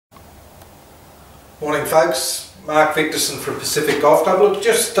Morning folks, Mark Victorsen from Pacific Golf Club. Look,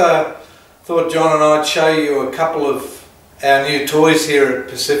 just thought John and I'd show you a couple of our new toys here at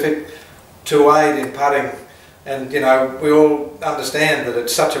Pacific to aid in putting. And you know, we all understand that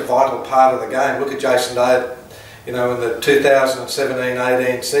it's such a vital part of the game. Look at Jason Day, you know, in the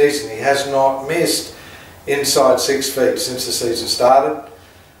 2017-18 season, he has not missed inside 6 feet since the season started,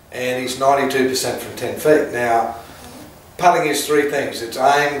 and he's 92% from 10 feet. Now, putting is three things: it's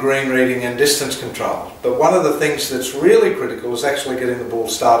aim, green reading and distance control. But one of the things that's really critical is actually getting the ball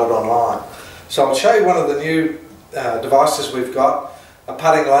started online. So I'll show you one of the new devices we've got, a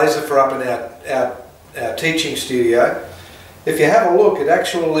putting laser for up in our teaching studio. If you have a look, it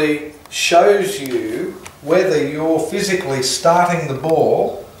actually shows you whether you're physically starting the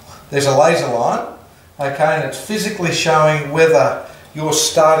ball. There's a laser line, okay, and it's physically showing whether you're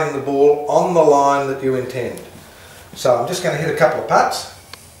starting the ball on the line that you intend. So I'm just going to hit a couple of putts.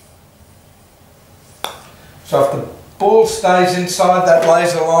 So if the ball stays inside that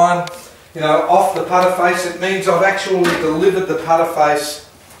laser line, you know, off the putter face, it means I've actually delivered the putter face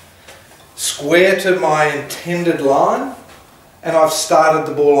square to my intended line, and I've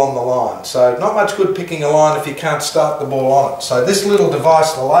started the ball on the line. So not much good picking a line if you can't start the ball on it. So this little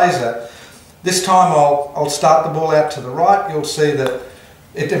device, the laser, this time I'll start the ball out to the right. You'll see that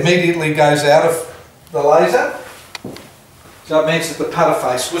it immediately goes out of the laser. So it means that the putter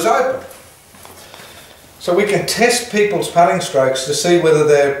face was open. So we can test people's putting strokes to see whether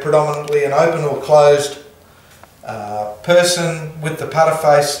they're predominantly an open or closed person with the putter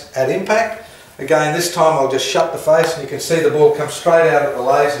face at impact. Again, this time I'll just shut the face and you can see the ball come straight out of the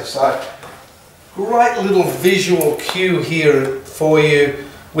laser. So great little visual cue here for you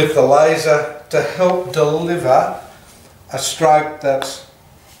with the laser to help deliver a stroke that's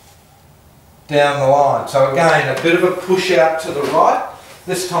down the line. So again, a bit of a push out to the right.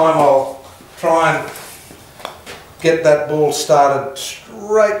 This time I'll try and get that ball started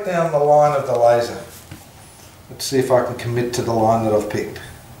straight down the line of the laser. Let's see if I can commit to the line that I've picked.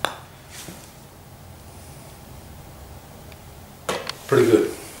 Pretty good.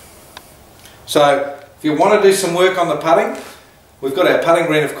 So if you want to do some work on the putting, we've got our putting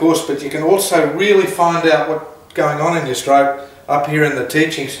green of course, but you can also really find out what's going on in your stroke up here in the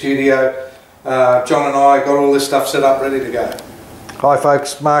teaching studio. John and I got all this stuff set up ready to go. Hi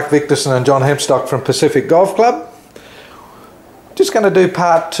folks, Mark Victorsen and John Hempstock from Pacific Golf Club. Just going to do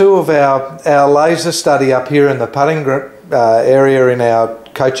part 2 of our laser study up here in the putting area in our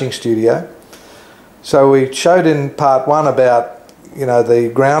coaching studio. So we showed in part 1 about, you know, the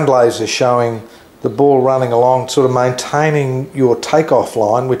ground laser showing the ball running along, sort of maintaining your takeoff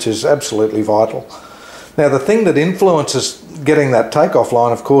line, which is absolutely vital. Now the thing that influences getting that takeoff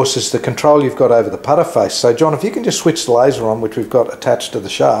line, of course, is the control you've got over the putter face. So John, if you can just switch the laser on, which we've got attached to the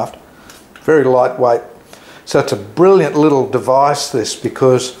shaft, very lightweight. So it's a brilliant little device, this,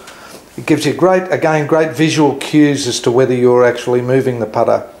 because it gives you great visual cues as to whether you're actually moving the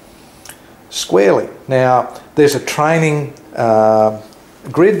putter squarely. Now there's a training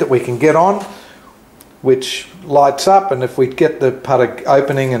grid that we can get on, which lights up, and if we get the putter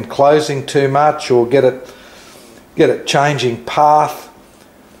opening and closing too much, or get it changing path,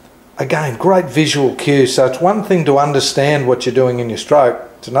 again, great visual cues. So it's one thing to understand what you're doing in your stroke,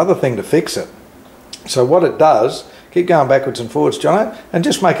 it's another thing to fix it. So what it does, keep going backwards and forwards, Jono, and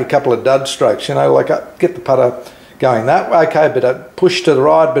just make a couple of dud strokes, you know, like get the putter going that way, okay, bit of push to the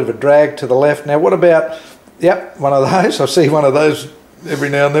right, bit of a drag to the left. Now what about, yep, one of those, I see one of those every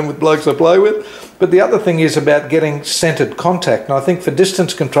now and then with blokes I play with. But the other thing is about getting centered contact, and I think for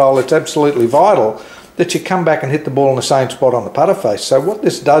distance control it's absolutely vital that you come back and hit the ball in the same spot on the putter face. So what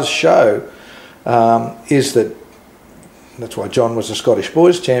this does show is that's why John was a Scottish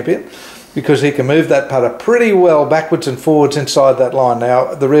Boys champion, because he can move that putter pretty well backwards and forwards inside that line.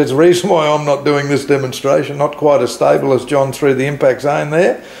 Now there is a reason why I'm not doing this demonstration, not quite as stable as John through the impact zone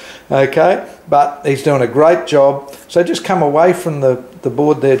there, okay, but he's doing a great job. So just come away from the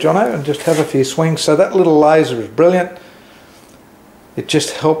board there, Jono, and just have a few swings. So that little laser is brilliant. It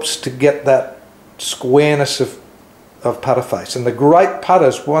just helps to get that squareness of putter face. And the great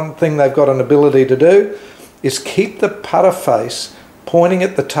putters, one thing they've got an ability to do is keep the putter face pointing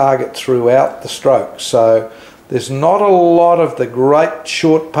at the target throughout the stroke. So there's not a lot of the great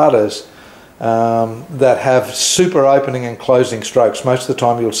short putters that have super opening and closing strokes. Most of the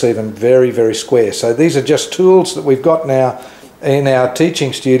time you'll see them very, very square. So these are just tools that we've got now in our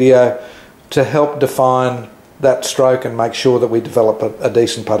teaching studio to help define that stroke and make sure that we develop a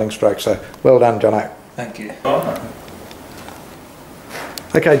decent putting stroke. So well done, Jono. Thank you.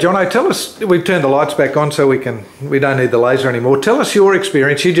 Okay, Jono, tell us, we've turned the lights back on so we don't need the laser anymore. Tell us your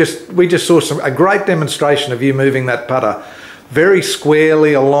experience. We just saw a great demonstration of you moving that putter very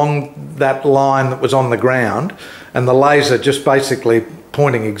squarely along that line that was on the ground, and the laser just basically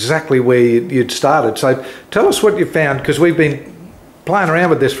pointing exactly where you'd started. So tell us what you found, because we've been playing around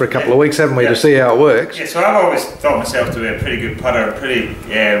with this for a couple of weeks, haven't we, to see how it works? Yeah, so I've always thought myself to be a pretty good putter, pretty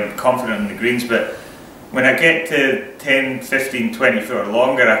confident in the greens, but when I get to 10, 15, 20 foot or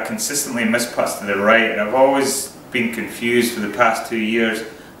longer, I consistently miss putts to the right, and I've always been confused for the past 2 years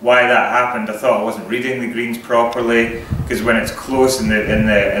why that happened. I thought I wasn't reading the greens properly, because when it's close and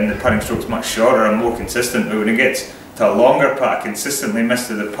the putting stroke's much shorter, I'm more consistent, but when it gets to a longer putt, I consistently miss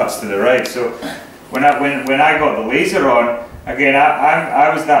the putts to the right. So when I got the laser on, again,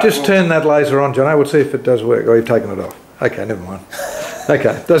 I was that... Just turn that laser on, Jono, we'll see if it does work. Oh, you've taken it off. Okay, never mind.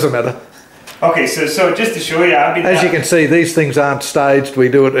 Okay, doesn't matter. Okay, so just to show you, as you can see, these things aren't staged, we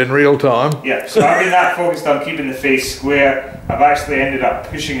do it in real time. Yeah, so I've been that focused on keeping the face square, I've actually ended up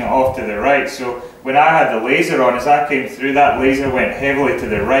pushing it off to the right. So when I had the laser on, as I came through, that laser went heavily to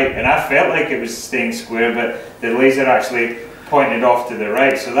the right, and I felt like it was staying square, but the laser actually pointed off to the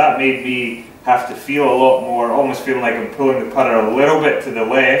right, so that made me have to feel a lot more, almost feeling like I'm pulling the putter a little bit to the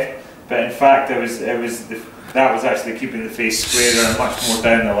left, but in fact that was actually keeping the face squarer and much more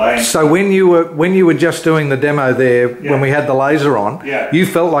down the line. So when you were just doing the demo there, when we had the laser on, you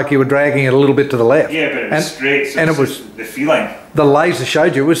felt like you were dragging it a little bit to the left. Yeah, but it was straight, so and it was the feeling. The laser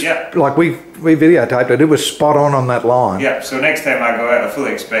showed you, it was like we videotaped it, it was spot on that line. Yeah, so next time I go out, I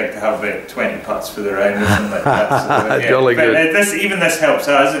fully expect to have about 20 putts for the round or something like that. So, Jolly good. Even this helps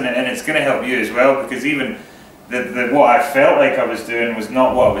us, and it's going to help you as well, because even what I felt like I was doing was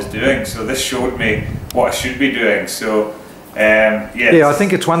not what I was doing, so this showed me what I should be doing. So yeah, I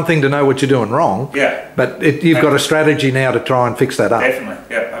think it's one thing to know what you're doing wrong, but you've got a strategy now to try and fix that up. Definitely,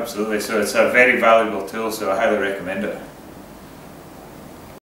 yeah, absolutely. So it's a very valuable tool, so I highly recommend it.